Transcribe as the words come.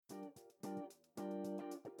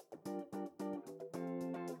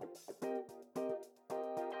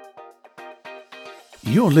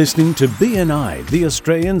You're listening to BNI, the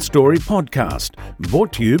Australian Story Podcast,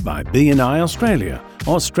 brought to you by BNI Australia,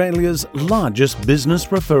 Australia's largest business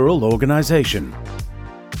referral organisation.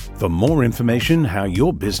 For more information how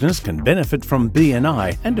your business can benefit from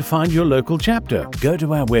BNI and to find your local chapter, go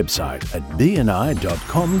to our website at bni.com.au.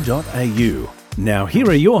 Now here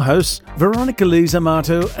are your hosts, Veronica Lee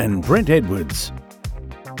Amato and Brent Edwards.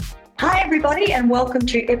 Hi everybody and welcome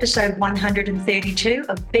to episode 132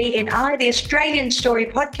 of BNI, the Australian Story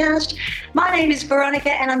Podcast. My name is Veronica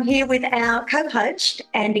and I'm here with our co-host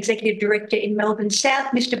and Executive Director in Melbourne South,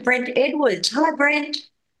 Mr. Brent Edwards. Hi Brent.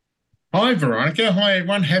 Hi Veronica. Hi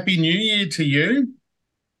everyone. Happy New Year to you.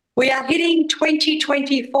 We are hitting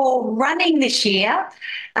 2024 running this year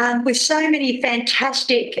with so many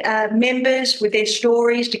fantastic members with their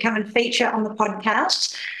stories to come and feature on the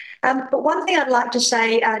podcasts. But one thing I'd like to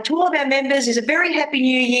say to all of our members is a very happy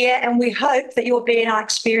new year, and we hope that your BNI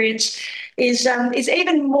experience is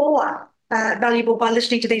even more valuable by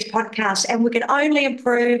listening to these podcasts, and we can only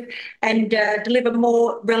improve and deliver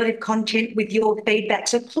more relative content with your feedback.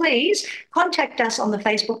 So please contact us on the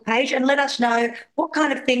Facebook page and let us know what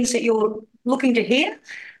kind of things that you're looking to hear,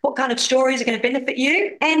 what kind of stories are going to benefit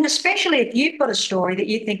you, and especially if you've got a story that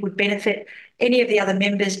you think would benefit any of the other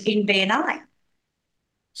members in BNI.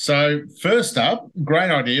 So first up, great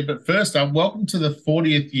idea, but first up, welcome to the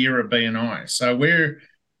 40th year of BNI. So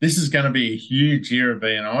this is going to be a huge year of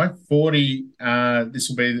BNI. 40, this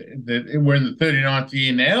will be, we're in the 39th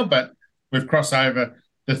year now, but we've crossed over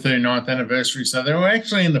the 39th anniversary. So we're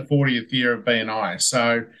actually in the 40th year of BNI.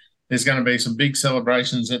 So there's going to be some big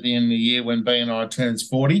celebrations at the end of the year when BNI turns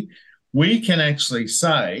 40. We can actually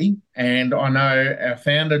say, and I know our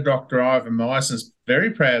founder, Dr. Ivan Meissen, is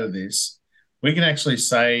very proud of this, we can actually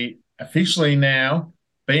say officially now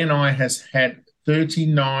BNI has had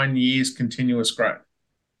 39 years continuous growth,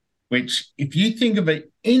 which if you think of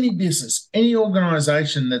it, any business, any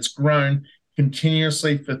organisation that's grown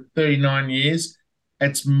continuously for 39 years,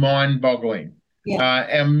 it's mind-boggling.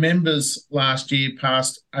 Yeah. Our members last year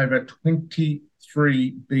passed over $23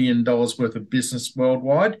 billion worth of business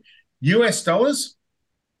worldwide, US dollars,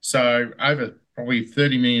 so over probably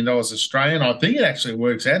 $30 million Australian. I think it actually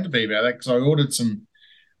works out to be about that because I ordered some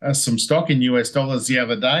stock in US dollars the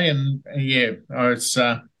other day, and it'd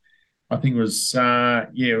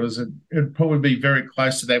probably be very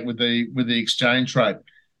close to that with the exchange rate.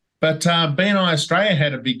 But BNI Australia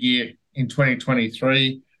had a big year in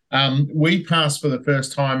 2023. We passed for the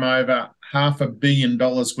first time over $500 million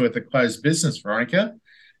worth of closed business, Veronica.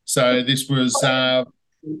 So this was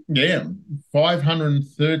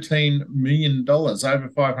 $513 million, over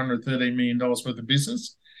 $513 million worth of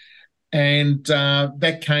business. And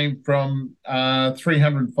that came from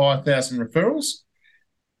 305,000 referrals.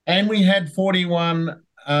 And we had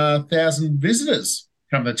 41,000 visitors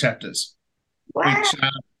come to the chapters, which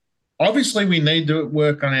obviously we need to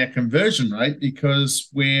work on our conversion rate because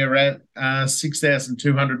we're at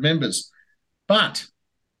 6,200 members. But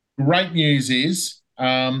great news is,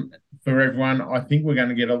 for everyone, I think we're going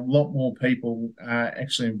to get a lot more people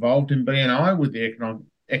actually involved in BNI with the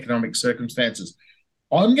economic circumstances.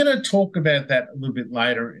 I'm going to talk about that a little bit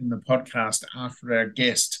later in the podcast after our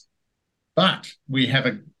guest. But we have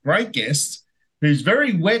a great guest who's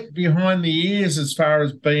very wet behind the ears as far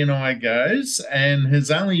as BNI goes and has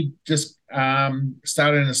only just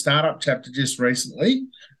started in a startup chapter just recently.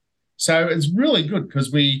 So it's really good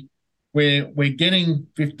because we're getting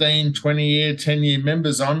 15, 20-year, 10-year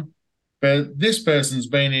members on, but this person's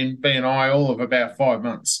been in BNI all of about 5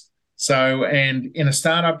 months. So, and in a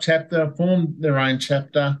startup chapter, formed their own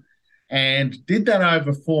chapter and did that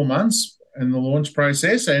over 4 months in the launch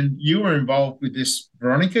process. And you were involved with this,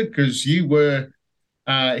 Veronica, because you were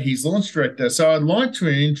his launch director. So I'd like to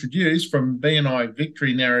introduce from BNI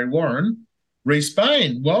Victory Narre Warren, Rhys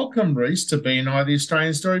Bain. Welcome, Rhys, to BNI, the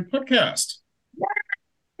Australian Story Podcast.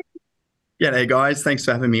 G'day, guys. Thanks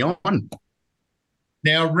for having me on.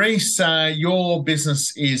 Now, Rhys, your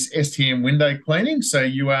business is STM window cleaning, so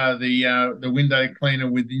you are the window cleaner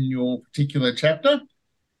within your particular chapter.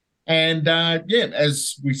 And,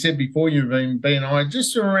 as we said before, you've been BNI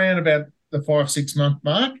just around about the 5-6 month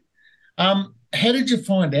mark. How did you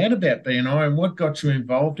find out about BNI and what got you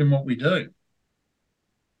involved in what we do?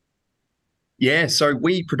 Yeah, so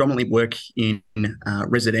we predominantly work in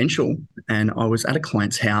residential, and I was at a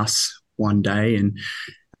client's house one day and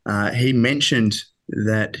he mentioned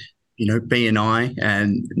that, BNI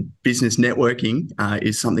and business networking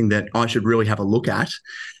is something that I should really have a look at.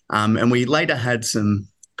 And we later had some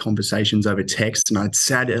conversations over text, and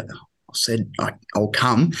said, I'll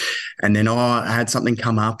come. And then I had something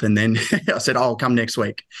come up, and then I said, I'll come next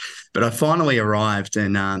week. But I finally arrived,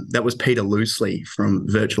 and that was Peter Loosely from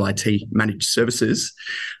Virtual IT Managed Services.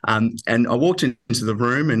 And I walked into the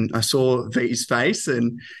room and I saw V's face,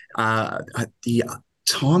 and at the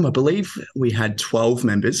time, I believe we had 12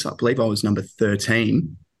 members. I believe I was number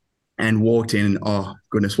 13, and walked in, and oh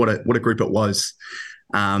goodness, what a group it was.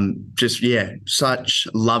 Such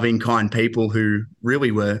loving, kind people who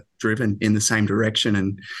really were driven in the same direction,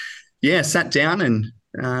 and sat down and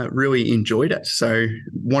really enjoyed it. So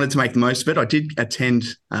wanted to make the most of it. I did attend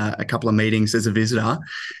a couple of meetings as a visitor,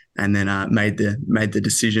 and then made the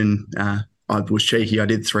decision. I was cheeky. I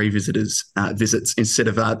did 3 visits instead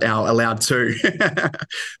of our allowed 2,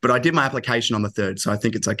 but I did my application on the 3rd, so I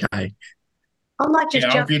think it's okay. I might just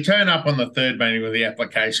jump. If you turn up on the 3rd meeting with the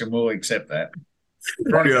application, we'll accept that.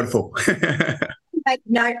 Beautiful. Make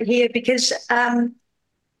note here because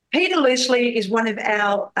Peter Loosely is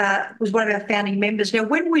was one of our founding members. Now,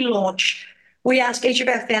 when we launch, we ask each of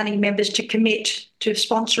our founding members to commit to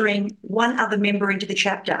sponsoring one other member into the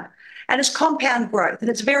chapter. And it's compound growth. And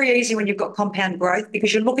it's very easy when you've got compound growth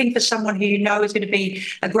because you're looking for someone who you know is going to be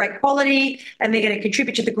a great quality and they're going to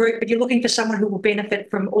contribute to the group, but you're looking for someone who will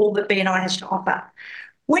benefit from all that BNI has to offer.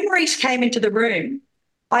 When Rhys came into the room,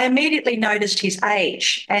 I immediately noticed his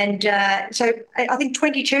age. And so I think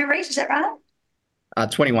 22, Rhys, is that right?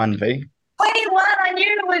 21, V. 21, I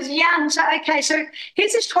knew it was young. So, okay, so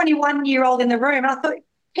here's this 21-year-old in the room. And I thought,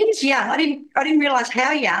 he's young. I didn't realise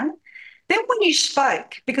how young. Then when you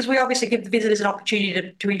spoke, because we obviously give the visitors an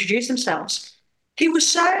opportunity to introduce themselves, he was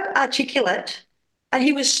so articulate and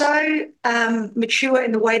he was so mature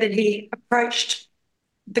in the way that he approached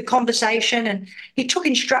the conversation, and he took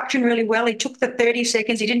instruction really well. He took the 30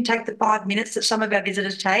 seconds. He didn't take the 5 minutes that some of our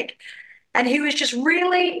visitors take. And he was just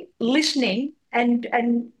really listening and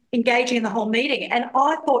engaging in the whole meeting. And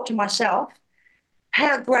I thought to myself,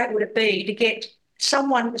 how great would it be to get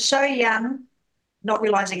someone so young, not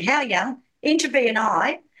realising how young, into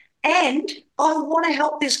BNI, and I want to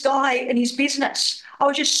help this guy in his business. I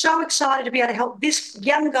was just so excited to be able to help this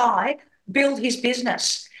young guy build his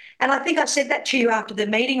business. And I think I said that to you after the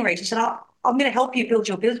meeting, Rhys. I said, I'm going to help you build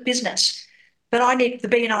your business, but I need the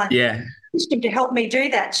BNI system to help me do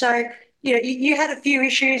that. So, you had a few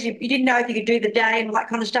issues. You didn't know if you could do the day and all that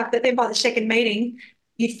kind of stuff. But then by the second meeting,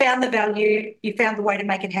 you found the value, you found the way to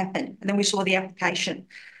make it happen. And then we saw the application.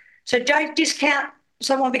 So don't discount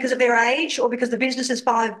someone because of their age or because the business is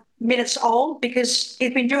 5 minutes old, because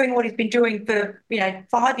he's been doing what he's been doing for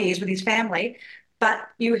 5 years with his family, but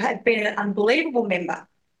you have been an unbelievable member.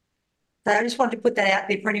 So I just wanted to put that out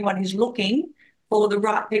there for anyone who's looking for the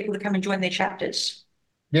right people to come and join their chapters.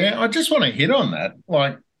 Yeah, I just want to hit on that.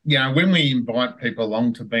 When we invite people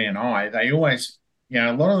along to BNI, they always,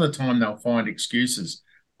 a lot of the time they'll find excuses.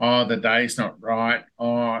 Oh, the day's not right.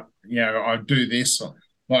 Oh, I do this.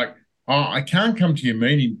 I can't come to your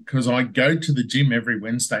meeting because I go to the gym every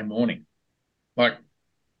Wednesday morning.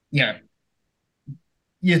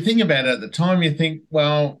 You think about it at the time, you think,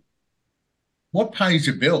 well, what pays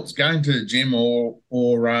your bills? Going to the gym or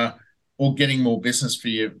getting more business for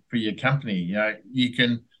your company? You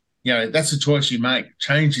can, that's a choice you make.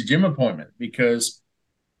 Change your gym appointment because,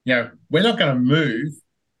 we're not going to move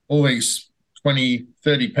all these 20,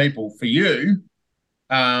 30 people for you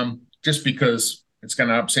just because it's going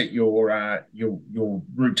to upset your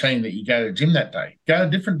routine that you go to the gym that day. Go a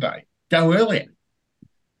different day. Go earlier.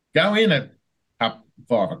 Go in at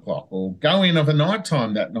 5 o'clock or go in of a night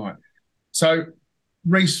time that night. So,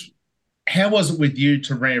 Rhys, how was it with you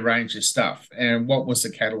to rearrange your stuff and what was the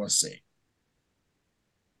catalyst there?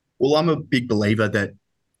 Well, I'm a big believer that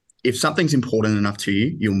if something's important enough to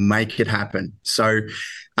you, you'll make it happen. So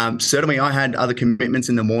certainly I had other commitments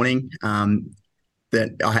in the morning that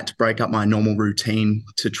I had to break up my normal routine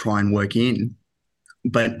to try and work in.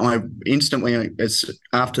 But I instantly,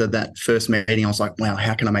 after that first meeting, I was like, wow,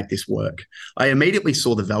 how can I make this work? I immediately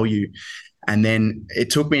saw the value. And then it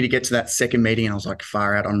took me to get to that second meeting and I was like,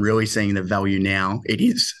 far out, I'm really seeing the value now. It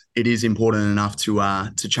is important enough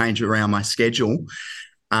to change around my schedule.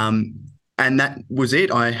 And that was it.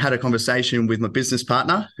 I had a conversation with my business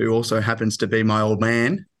partner, who also happens to be my old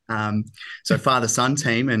man. So father-son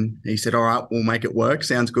team, and he said, all right, we'll make it work.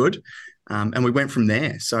 Sounds good. And we went from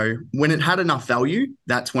there. So when it had enough value,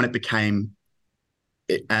 that's when it became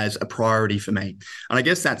as a priority for me. And I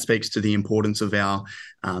guess that speaks to the importance of our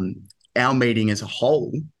meeting as a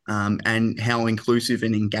whole, and how inclusive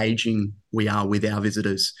and engaging we are with our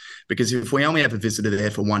visitors. Because if we only have a visitor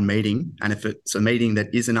there for one meeting, and if it's a meeting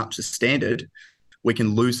that isn't up to standard, we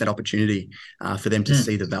can lose that opportunity for them to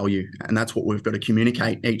see the value. And that's what we've got to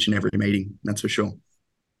communicate each and every meeting, that's for sure.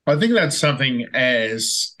 I think that's something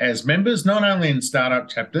as members, not only in startup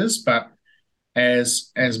chapters, but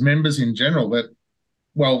as members in general, that,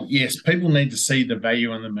 well, yes, people need to see the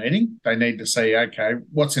value in the meeting. They need to see, okay,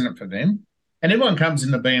 what's in it for them? And everyone comes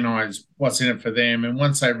into BNI as what's in it for them. And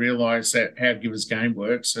once they realise that how Giver's Game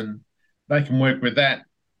works and they can work with that,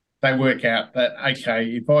 they work out that, okay,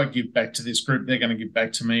 if I give back to this group, they're going to give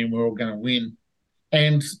back to me and we're all going to win.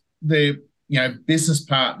 And the business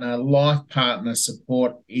partner, life partner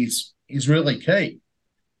support is really key.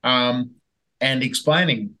 And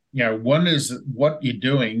explaining, what you're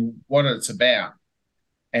doing, what it's about.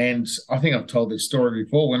 And I think I've told this story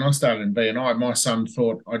before. When I started in BNI, my son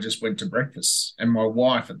thought I just went to breakfast. And my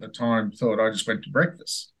wife at the time thought I just went to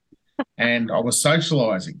breakfast. And I was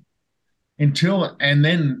socialising and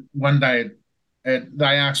then one day they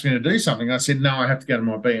asked me to do something. I said, no, I have to go to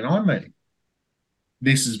my BNI meeting.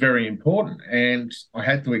 This is very important. And I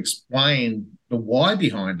had to explain the why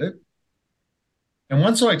behind it. And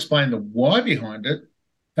once I explained the why behind it,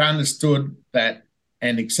 they understood that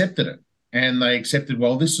and accepted it. And they accepted,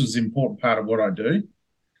 well, this was an important part of what I do.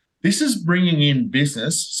 This is bringing in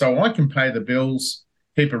business so I can pay the bills,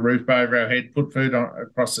 keep a roof over our head, put food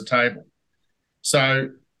across the table.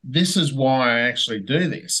 So this is why I actually do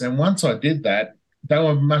this. And once I did that, they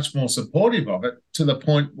were much more supportive of it, to the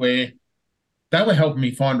point where they were helping me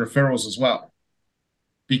find referrals as well,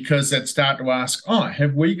 because they'd start to ask, oh,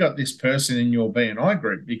 have we got this person in your BNI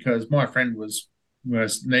group? Because my friend was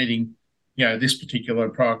needing this particular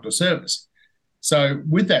product or service. So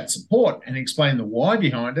with that support and explain the why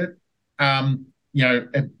behind it,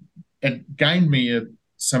 it gained me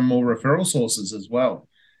some more referral sources as well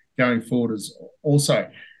going forward as also.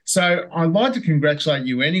 So I'd like to congratulate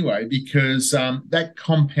you anyway, because that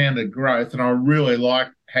compounded growth, and I really like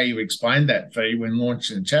how you explained that, Fee, when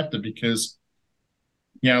launching a chapter, because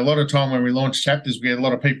a lot of time when we launch chapters, we get a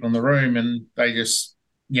lot of people in the room and they just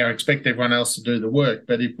expect everyone else to do the work.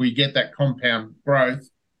 But if we get that compound growth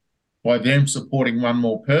by them supporting one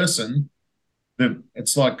more person,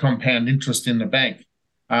 it's like compound interest in the bank,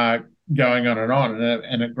 going on,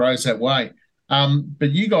 and it grows that way.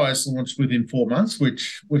 But you guys launched within 4 months,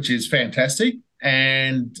 which is fantastic,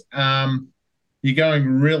 and you're going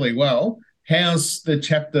really well. How's the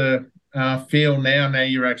chapter feel now? Now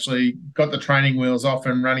you're actually got the training wheels off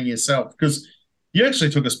and running yourself, because you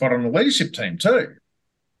actually took a spot on the leadership team too.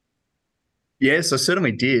 Yes, I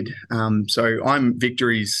certainly did. So I'm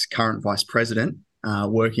Victory's current vice president,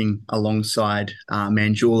 working alongside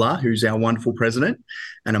Manjula, who's our wonderful president,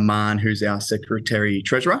 and Aman, who's our secretary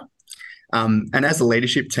treasurer. And as a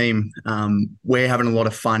leadership team, we're having a lot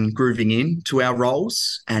of fun grooving in to our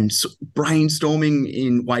roles and brainstorming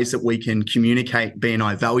in ways that we can communicate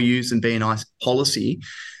BNI values and BNI policy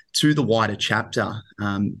to the wider chapter.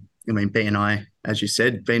 BNI, as you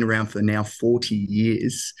said, been around for now 40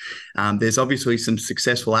 years. There's obviously some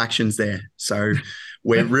successful actions there. So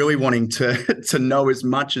we're really wanting to know as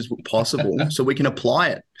much as possible so we can apply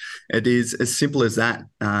it. It is as simple as that.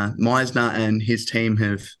 Meisner and his team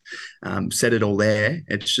have said it all there.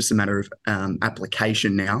 It's just a matter of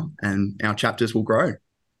application now, and our chapters will grow.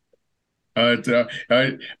 I'm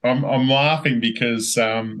laughing because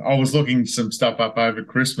I was looking some stuff up over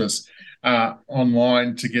Christmas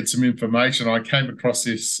online to get some information. I came across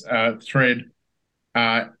this thread,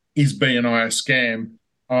 is BNI a scam,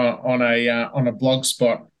 on a blog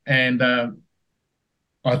spot, and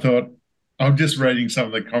I thought, I'm just reading some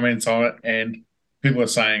of the comments on it, and people are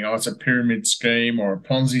saying, oh, it's a pyramid scheme or a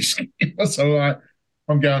Ponzi scheme. So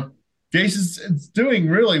I'm going, Jesus, it's doing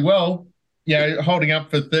really well, holding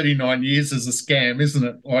up for 39 years as a scam, isn't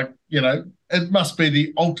it? Like, it must be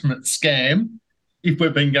the ultimate scam if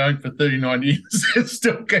we've been going for 39 years and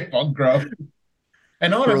still keep on growing.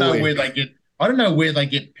 And I don't know where they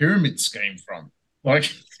get pyramid scheme from.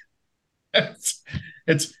 Like,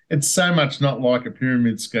 it's so much not like a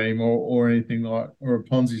pyramid scheme or anything like, or a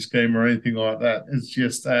Ponzi scheme or anything like that. It's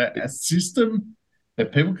just a system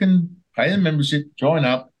that people can pay the membership, join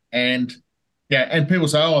up, and people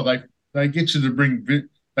say, oh, they get you to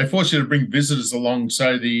they force you to bring visitors along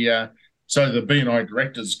so the BNI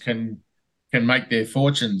directors can make their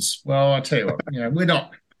fortunes. Well, I tell you what,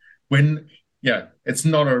 it's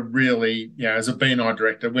not a really, as a BNI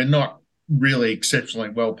director, we're not really exceptionally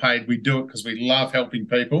well paid. We do it because we love helping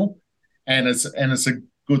people, and it's a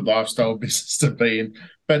good lifestyle business to be in.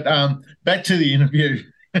 But back to the interview.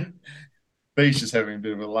 Bee's just having a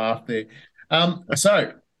bit of a laugh there.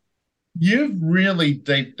 So you've really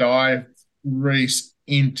deep dived, Rhys,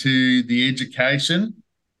 into the education.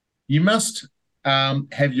 You must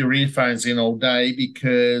have your earphones in all day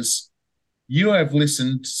because you have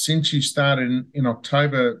listened since you started in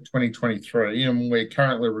October 2023, and we're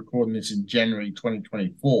currently recording this in January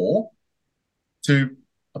 2024, to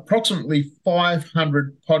approximately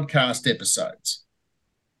 500 podcast episodes.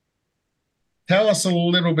 Tell us a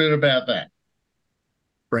little bit about that.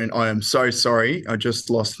 Brent, I am so sorry. I just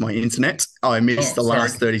lost my internet. I missed the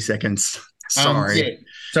last 30 seconds. Sorry. Yeah.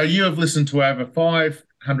 So you have listened to over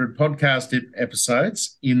 500 podcast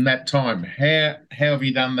episodes in that time. How have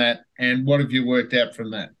you done that, and what have you worked out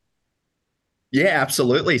from that? Yeah,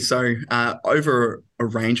 absolutely. So over a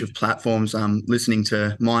range of platforms, listening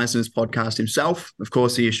to Meisner's podcast himself, of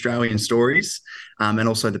course, the Australian Stories, and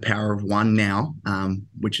also The Power of One now,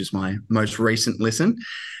 which is my most recent listen.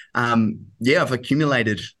 I've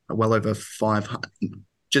accumulated well over 500,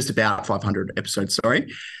 just about 500 episodes,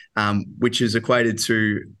 which is equated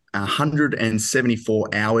to 174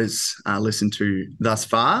 hours listened to thus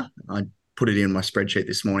far. I put it in my spreadsheet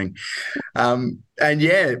this morning.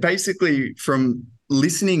 Basically from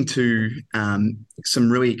listening to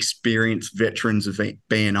some really experienced veterans of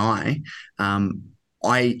BNI,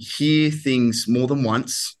 I hear things more than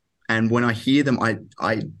once. And when I hear them,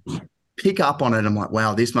 I pick up on it. I'm like,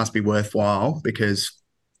 wow, this must be worthwhile because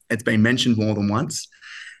it's been mentioned more than once.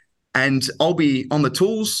 And I'll be on the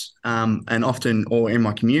tools and often or in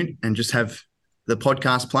my commute and just have the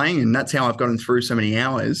podcast playing. And that's how I've gotten through so many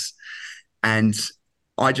hours. And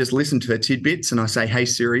I just listen to the tidbits and I say, hey,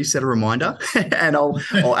 Siri, set a reminder and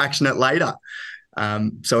I'll action it later.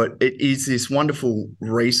 So it is this wonderful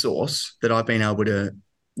resource that I've been able to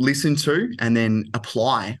listen to and then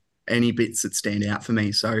apply any bits that stand out for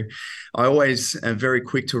me. So I always am very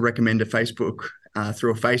quick to recommend through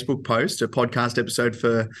a Facebook post, a podcast episode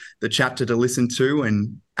for the chapter to listen to,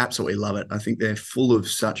 and absolutely love it. I think they're full of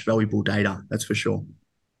such valuable data, that's for sure.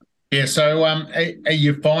 Yeah, so are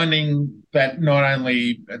you finding that not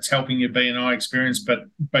only it's helping your BNI experience,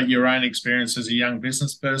 but your own experience as a young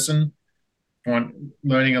business person,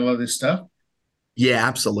 learning a lot of this stuff? Yeah,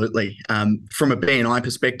 absolutely. From a BNI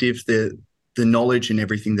perspective, the knowledge and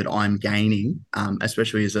everything that I'm gaining,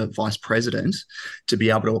 especially as a vice president, to be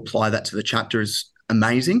able to apply that to the chapter is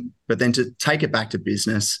amazing. But then to take it back to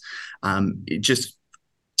business, it just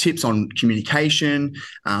tips on communication,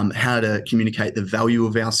 how to communicate the value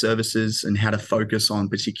of our services and how to focus on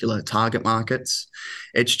particular target markets.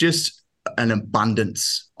 It's just an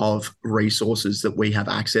abundance of resources that we have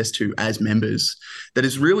access to as members that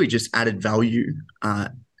has really just added value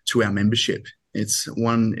to our membership. It's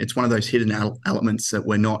one of those hidden elements that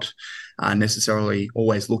we're not necessarily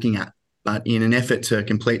always looking at. But in an effort to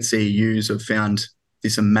complete CEUs, I've found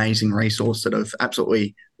this amazing resource that I've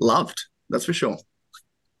absolutely loved. That's for sure.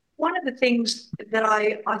 One of the things that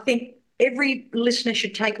I think every listener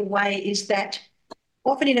should take away is that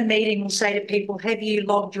often in a meeting we'll say to people, have you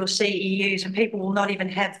logged your CEUs? And people will not even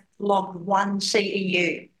have logged one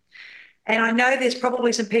CEU. And I know there's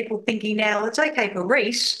probably some people thinking now, it's okay for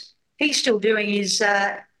Rhys. He's still doing his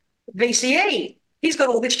VCE. He's got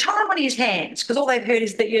all this time on his hands because all they've heard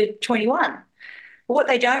is that you're 21. But what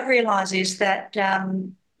they don't realise is that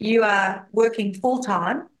you are working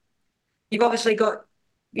full-time. You've obviously got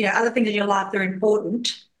other things in your life that are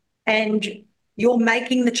important, and you're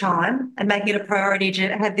making the time and making it a priority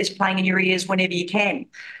to have this playing in your ears whenever you can.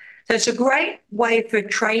 So it's a great way for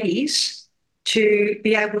tradies to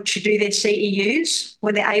be able to do their CEUs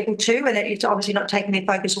when they're able to, and it's obviously not taking their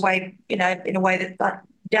focus away, in a way that's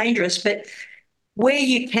dangerous, but where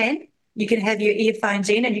you can have your earphones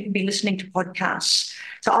in and you can be listening to podcasts.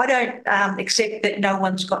 So I don't accept that no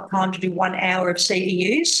one's got time to do 1 hour of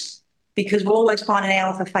CEUs because we'll always find an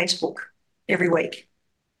hour for Facebook every week.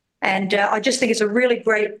 And I just think it's a really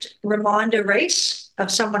great reminder, Rhys,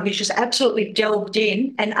 of someone who's just absolutely delved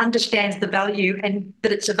in and understands the value and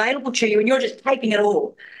that it's available to you and you're just taking it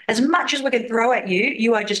all. As much as we can throw at you,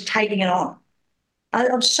 you are just taking it on.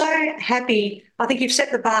 I'm so happy. I think you've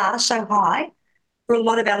set the bar so high for a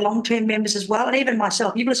lot of our long-term members as well, and even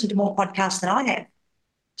myself. You've listened to more podcasts than I have.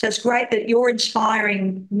 So it's great that you're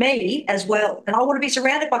inspiring me as well. And I want to be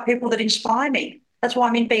surrounded by people that inspire me. That's why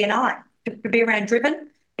I'm in BNI, to be around driven,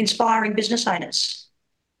 inspiring business owners.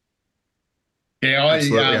 Yeah,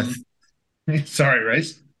 sorry,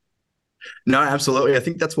 Rhys. No, absolutely. I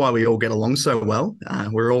think that's why we all get along so well.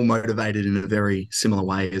 We're all motivated in a very similar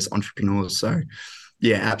way as entrepreneurs. So,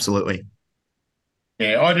 yeah, absolutely.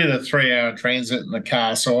 Yeah, I did a 3-hour transit in the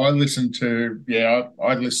car, so I listened to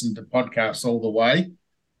podcasts all the way.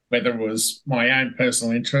 Whether it was my own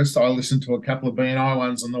personal interest, I listened to a couple of BNI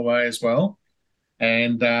ones on the way as well,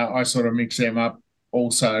 and I sort of mix them up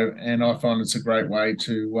also. And I find it's a great way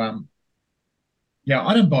to Yeah,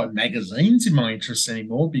 I don't buy magazines in my interests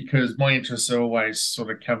anymore because my interests are always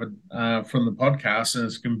sort of covered from the podcast, and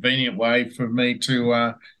it's a convenient way for me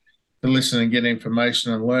to listen and get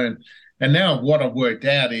information and learn. And now what I've worked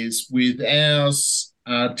out is with ours,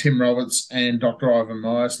 Tim Roberts and Dr. Ivan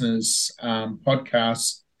Meisner's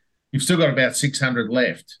podcasts, you've still got about 600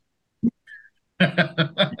 left.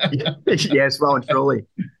 Yes, well and truly.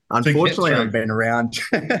 Unfortunately, through. I've been around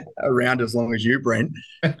as long as you, Brent.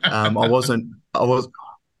 I wasn't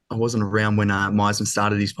around when Meisner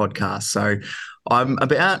started his podcast, so I'm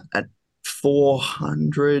about at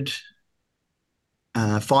 400,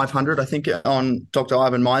 500, I think, on Dr.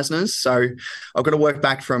 Ivan Meisner's. So I've got to work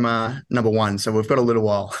back from number one. So we've got a little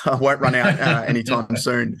while. I won't run out anytime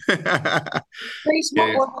soon. Rhys, Yeah.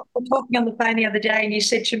 we were talking on the phone the other day, and you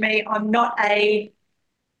said to me, "I'm not a."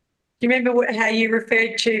 Do you remember how you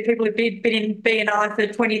referred to people who've been in BNI for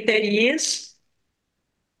 20, 30 years?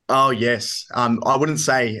 Oh, yes. I wouldn't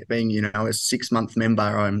say being, a 6-month member,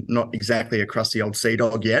 I'm not exactly a crusty old sea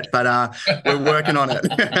dog yet, but we're working on it.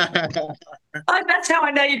 Oh, that's how I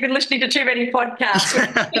know you've been listening to too many podcasts.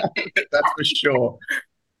 That's for sure.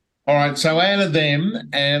 All right. So out of them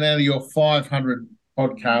and out of your 500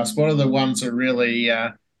 podcasts, what are the ones that really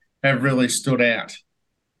have really stood out?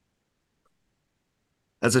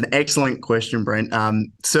 That's an excellent question, Brent.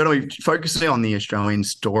 Certainly focusing on the Australian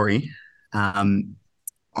story,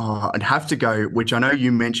 I'd have to go, which I know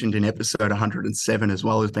you mentioned in episode 107 as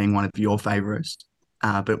well as being one of your favourites,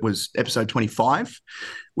 but was episode 25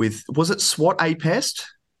 with, was it SWAT A Pest?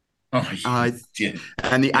 Oh, yeah.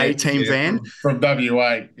 And the A-Team van. From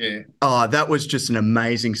WA, yeah. Oh, that was just an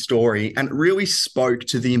amazing story, and it really spoke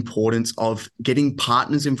to the importance of getting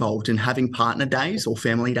partners involved and having partner days or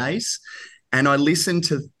family days. And I listened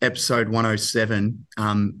to episode 107,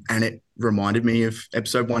 and it reminded me of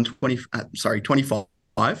episode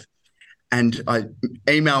 25. And I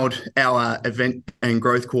emailed our event and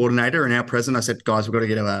growth coordinator and our president. I said, guys, we've got to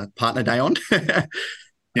get a partner day on.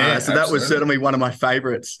 Yeah, so that was certainly one of my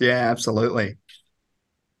favorites. Yeah, absolutely.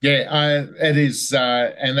 Yeah, it is,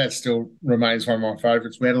 and that still remains one of my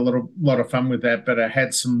favourites. We had a lot of fun with that, but it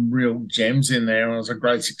had some real gems in there. It was a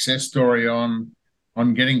great success story on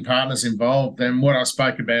getting partners involved. And what I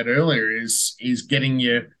spoke about earlier is getting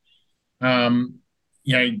your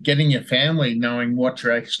getting your family knowing what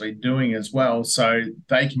you're actually doing as well, so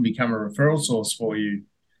they can become a referral source for you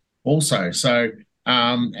also. So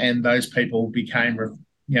and those people became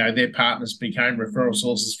their partners became referral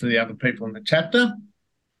sources for the other people in the chapter,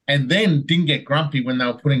 and then didn't get grumpy when they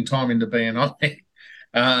were putting time into BNI,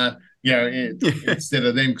 instead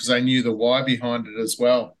of them, because they knew the why behind it as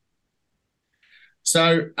well.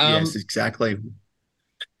 So yes, exactly.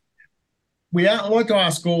 We like to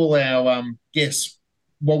ask all our guests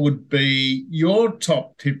what would be your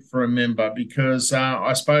top tip for a member, because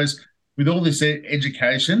I suppose with all this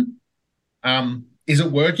education, is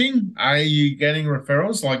it working? Are you getting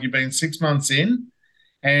referrals? Like, you've been 6 months in,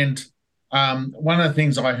 and one of the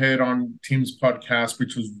things I heard on Tim's podcast,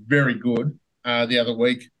 which was very good the other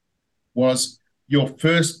week, was your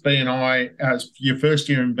first BNI, your first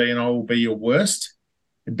year in BNI will be your worst.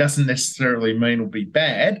 It doesn't necessarily mean it'll be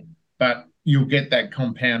bad, but you'll get that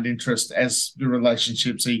compound interest as the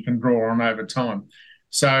relationships that you can draw on over time.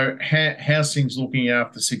 So how's things looking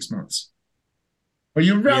after 6 months? Well,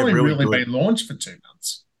 you've really been launched for 2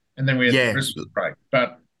 months, and then we had the Christmas break.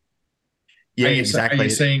 But exactly. Are you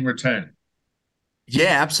seeing return?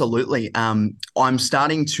 Yeah, absolutely. I'm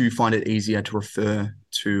starting to find it easier to refer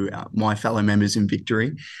to my fellow members in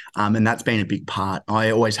Victory, and that's been a big part. I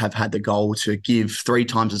always have had the goal to give 3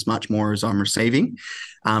 times as much more as I'm receiving.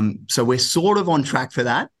 So we're sort of on track for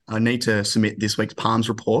that. I need to submit this week's Palms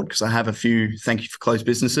report because I have a few thank you for closed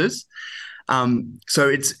businesses.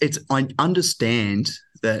 So I understand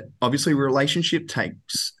that obviously relationships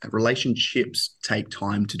take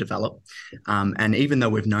time to develop. And even though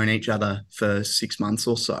we've known each other for 6 months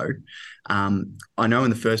or so, I know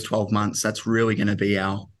in the first 12 months, that's really going to be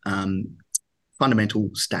our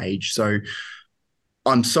fundamental stage. So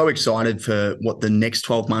I'm so excited for what the next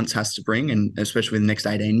 12 months has to bring, and especially the next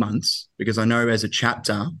 18 months, because I know as a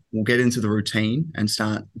chapter, we'll get into the routine and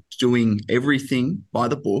start doing everything by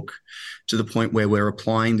the book to the point where we're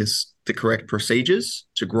applying the correct procedures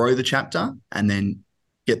to grow the chapter, and then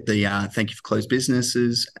get the thank you for closed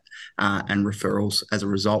businesses and referrals as a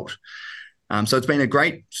result. So it's been a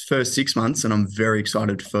great first 6 months, and I'm very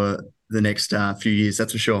excited for the next few years,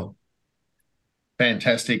 that's for sure.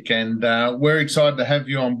 Fantastic. And we're excited to have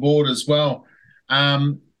you on board as well.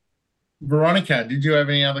 Veronica, did you have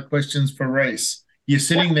any other questions for Rhys? You're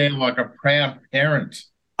sitting there like a proud parent.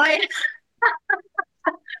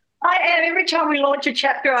 I am. Every time we launch a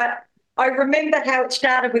chapter, I remember how it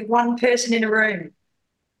started with one person in a room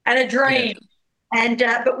and a Yeah. dream. And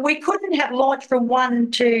but we couldn't have launched from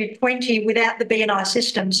 1 to 20 without the BNI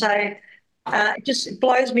system. So it just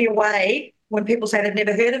blows me away when people say they've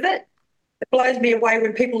never heard of it. It blows me away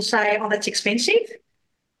when people say, "Oh, that's expensive."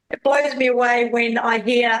 It blows me away when I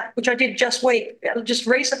hear, which I did just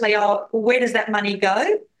recently, "Oh, well, where does that money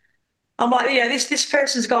go?" I'm like, this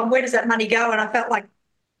person's gone, "Where does that money go?" And I felt like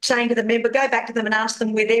saying to the member, go back to them and ask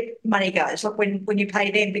them where their money goes, like when you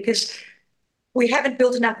pay them, because we haven't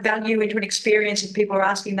built enough value into an experience if people are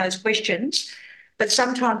asking those questions. But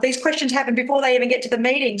sometimes these questions happen before they even get to the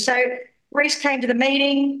meeting. So Rhys came to the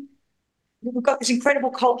meeting. We've got this incredible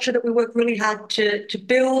culture that we work really hard to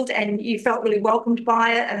build, and you felt really welcomed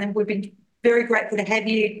by it. And then we've been very grateful to have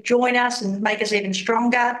you join us and make us even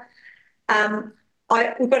stronger. Um,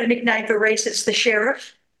 we've got a nickname for Rhys. It's the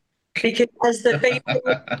Sheriff, because as the people,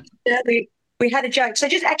 we had a joke. So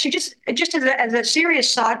just as a serious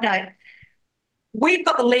side note, we've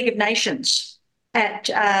got the League of Nations at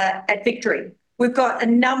Victory. We've got a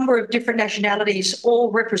number of different nationalities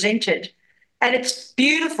all represented, and it's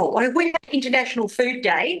beautiful. Like if we had International Food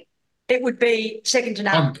Day, it would be second to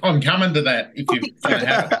none. I'm coming to that if you don't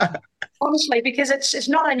have it. Honestly, because it's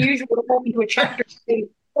not unusual to walk into a chapter and see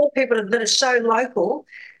all people that are so local.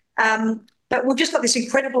 But we've just got this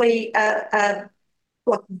incredibly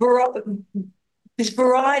this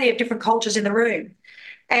variety of different cultures in the room.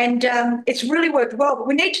 And it's really worked well. But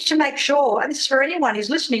we need to make sure, and this is for anyone who's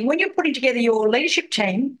listening, when you're putting together your leadership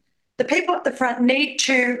team, the people at the front need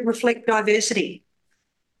to reflect diversity.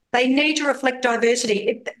 They need to reflect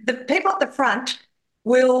diversity. The people at the front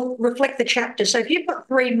will reflect the chapter. So if you've got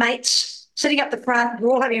three mates sitting up the front, we're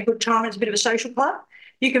all having a good time, it's a bit of a social club,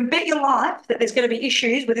 you can bet your life that there's going to be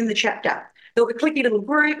issues within the chapter. There'll be cliquey little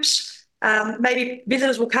groups. Maybe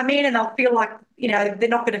visitors will come in and they'll feel like, they're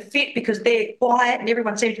not going to fit because they're quiet and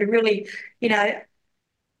everyone seems to be really,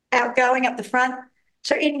 outgoing up the front.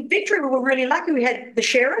 So in Victory, we were really lucky. We had the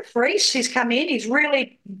Sheriff, Rhys, who's come in. He's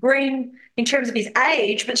really green in terms of his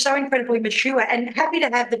age, but so incredibly mature and happy to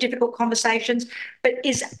have the difficult conversations, but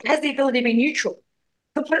has the ability to be neutral,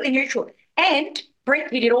 completely neutral. And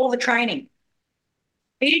Brent, he did all the training.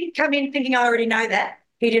 He didn't come in thinking, I already know that.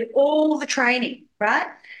 He did all the training, right?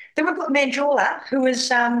 Then we've got Manjula, who was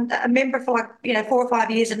a member for 4 or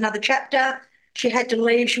 5 years in another chapter. She had to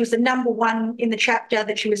leave. She was the number one in the chapter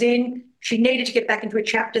that she was in. She needed to get back into a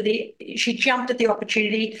chapter. She jumped at the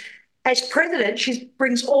opportunity. As president, she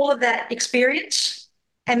brings all of that experience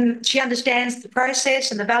and she understands the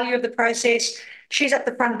process and the value of the process. She's at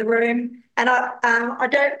the front of the room. And I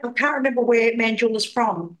can't remember where Manjula's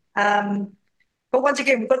from. But once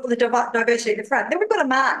again, we've got the diversity at the front. Then we've got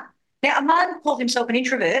Aman. Now, Aman calls himself an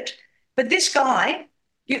introvert, but this guy,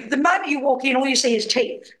 the moment you walk in, all you see is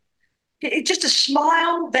teeth. It's just a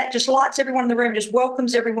smile that just lights everyone in the room, just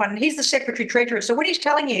welcomes everyone. And he's the secretary treasurer. So when he's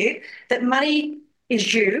telling you that money is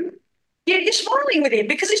due, you're smiling with him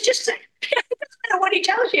because it's just, it doesn't matter what he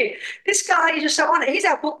tells you. This guy is just so on it. He's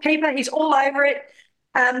our bookkeeper. He's all over it.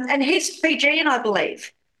 And he's Fijian, I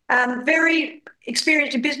believe. Very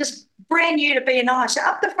experienced in business, brand new to BNI. So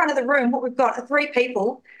up the front of the room, what we've got are three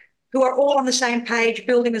people who are all on the same page,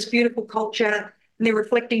 building this beautiful culture, and they're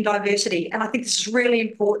reflecting diversity. And I think this is really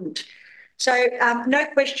important. So no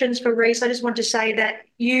questions for Rhys. I just want to say that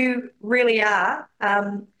you really are.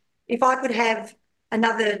 If I could have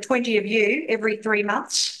another 20 of you every 3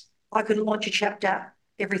 months, I could launch a chapter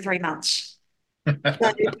every 3 months.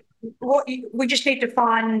 So we just need to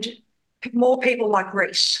find more people like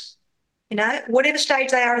Rhys. Whatever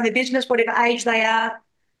stage they are in their business, whatever age they are,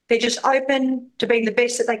 they're just open to being the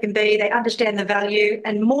best that they can be. They understand the value.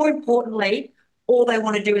 And more importantly, all they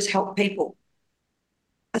want to do is help people.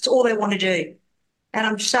 That's all they want to do. And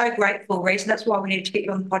I'm so grateful, Rhys. That's why we needed to get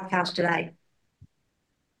you on the podcast today.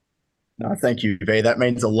 No, thank you, V. That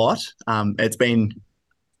means a lot. It's been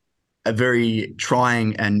a very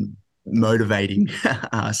trying and motivating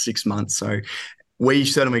 6 months. So we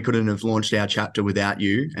certainly couldn't have launched our chapter without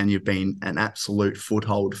you, and you've been an absolute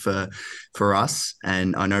foothold for us.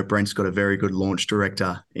 And I know Brent's got a very good launch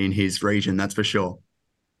director in his region, that's for sure.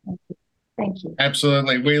 Thank you.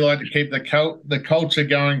 Absolutely. We like to keep the culture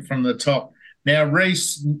going from the top. Now,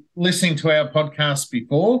 Rhys, listening to our podcast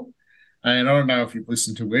before, and I don't know if you've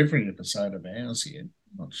listened to every episode of ours yet,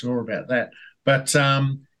 I'm not sure about that, but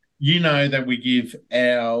you know that we give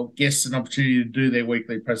our guests an opportunity to do their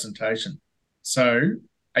weekly presentation. So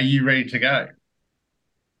are you ready to go?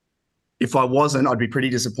 If I wasn't, I'd be pretty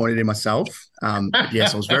disappointed in myself. But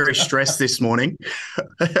yes, I was very stressed this morning.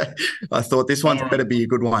 I thought this one's better be a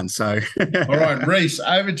good one. So, all right, Rhys,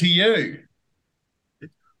 over to you.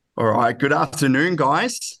 All right, good afternoon,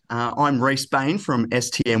 guys. I'm Rhys Bain from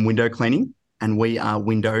STM Window Cleaning, and we are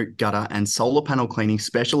window, gutter, and solar panel cleaning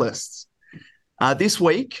specialists. This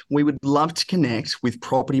week, we would love to connect with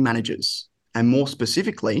property managers, and more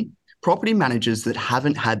specifically, property managers that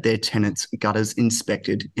haven't had their tenants' gutters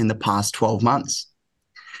inspected in the past 12 months.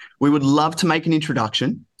 We would love to make an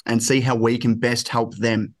introduction and see how we can best help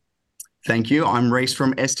them. Thank you. I'm Rhys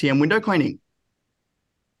from STM Window Cleaning.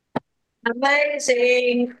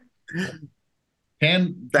 Amazing.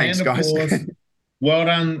 Thanks, guys. Well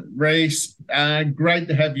done, Rhys. Great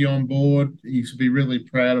to have you on board. You should be really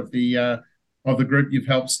proud of the group you've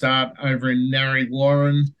helped start over in Narre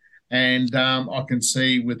Warren. And I can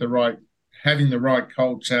see with having the right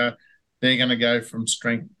culture, they're going to go from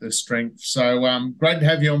strength to strength. So great to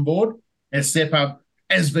have you on board and step up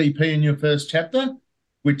as VP in your first chapter,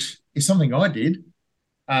 which is something I did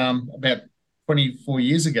about 24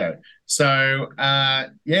 years ago. So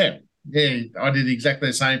yeah, I did exactly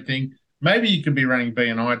the same thing. Maybe you could be running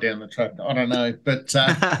BNI down the track. I don't know, but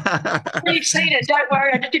We've seen it. Don't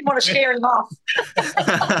worry. I just didn't want to scare him off.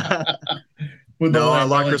 No, I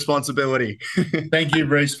like responsibility. Thank you,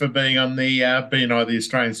 Rhys, for being on the BNI, the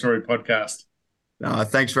Australian Story podcast.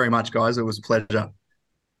 Thanks very much, guys. It was a pleasure.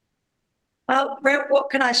 Well, what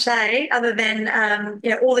can I say other than,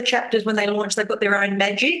 all the chapters when they launch, they've got their own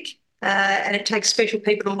magic, and it takes special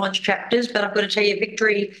people to launch chapters. But I've got to tell you,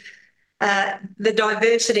 Victory, the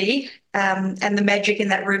diversity and the magic in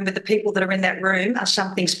that room with the people that are in that room are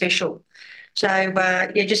something special. So,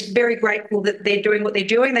 just very grateful that they're doing what they're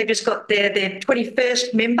doing. They've just got their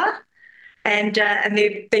 21st member and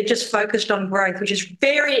they're just focused on growth, which is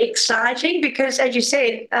very exciting because, as you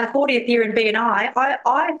said, 40th year in BNI,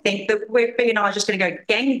 I think that BNI is just going to go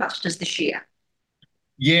gangbusters this year.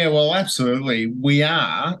 Yeah, well, absolutely. We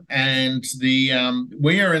are. And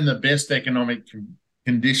we are in the best economic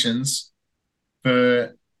conditions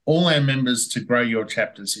for all our members to grow your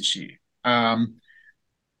chapters this year.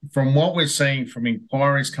 From what we're seeing from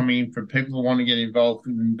inquiries coming in from people who want to get involved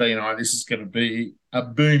in BNI, this is going to be a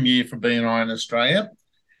boom year for BNI in Australia.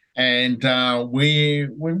 And we're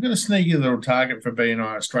going to sneak a little target for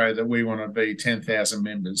BNI Australia that we want to be 10,000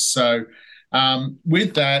 members. So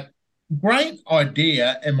with that, great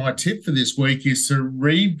idea. And my tip for this week is to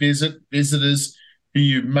revisit visitors who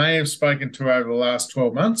you may have spoken to over the last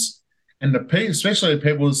 12 months. And especially the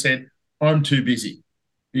people who said, I'm too busy.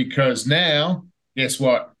 Because now, guess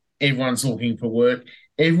what? Everyone's looking for work.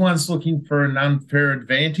 Everyone's looking for an unfair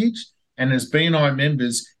advantage. And as BNI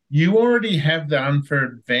members, you already have the unfair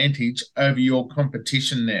advantage over your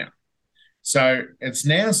competition now. So it's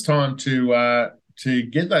time to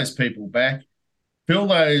get those people back, fill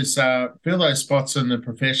those spots in the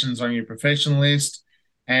professions on your profession list,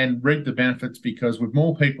 and reap the benefits. Because with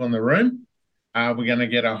more people in the room, we're going to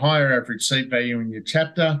get a higher average seat value in your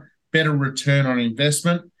chapter, better return on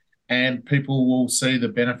investment. And people will see the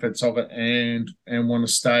benefits of it and want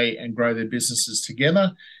to stay and grow their businesses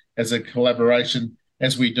together as a collaboration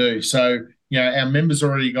as we do. So, our members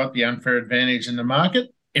already got the unfair advantage in the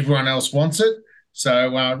market. Everyone else wants it.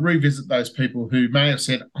 So revisit those people who may have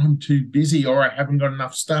said, I'm too busy or I haven't got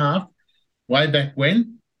enough staff way back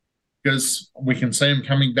when, because we can see them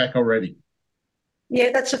coming back already.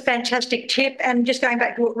 Yeah, that's a fantastic tip. And just going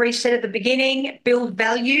back to what Rhys said at the beginning, build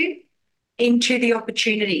value into the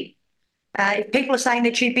opportunity. If people are saying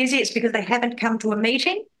they're too busy, it's because they haven't come to a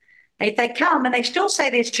meeting. If they come and they still say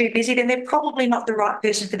they're too busy, then they're probably not the right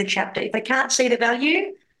person for the chapter. If they can't see the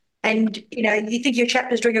value and, you think your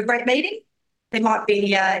chapter's doing a great meeting, it might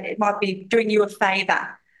be doing you a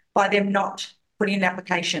favour by them not putting in an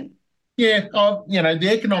application. Yeah, the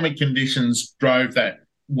economic conditions drove that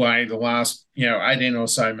way the last, 18 or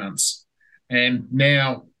so months. And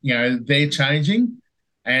now, they're changing.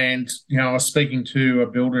 And, I was speaking to a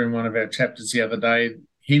builder in one of our chapters the other day.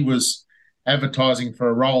 He was advertising for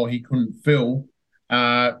a role he couldn't fill,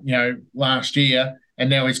 last year,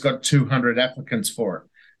 and now he's got 200 applicants for it.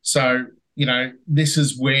 So, this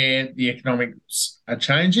is where the economics are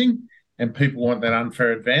changing and people want that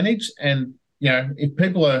unfair advantage. And, if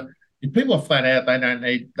people are flat out,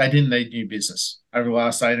 they didn't need new business over the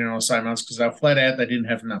last 18 or so months because they're flat out, they didn't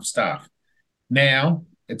have enough staff. Now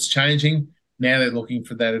it's changing. Now they're looking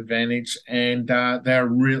for that advantage, and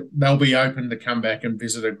they'll be open to come back and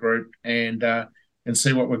visit a group and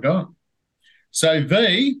see what we've got. So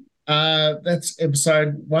that's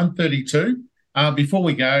episode 132. Before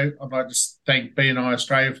we go, I'd like to thank BNI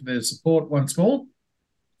Australia for their support once more.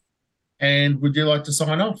 And would you like to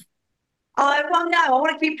sign off? Well, no, I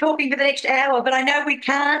want to keep talking for the next hour, but I know we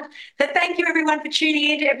can't. But thank you, everyone, for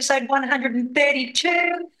tuning in to episode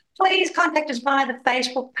 132. Please contact us via the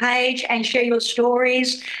Facebook page and share your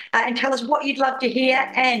stories and tell us what you'd love to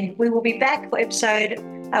hear. And we will be back for episode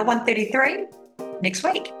 133 next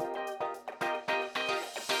week.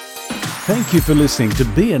 Thank you for listening to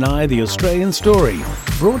BNI The Australian Story,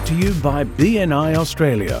 brought to you by BNI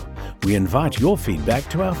Australia. We invite your feedback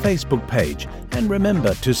to our Facebook page, and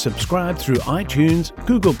remember to subscribe through iTunes,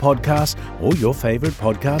 Google Podcasts, or your favourite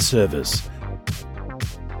podcast service.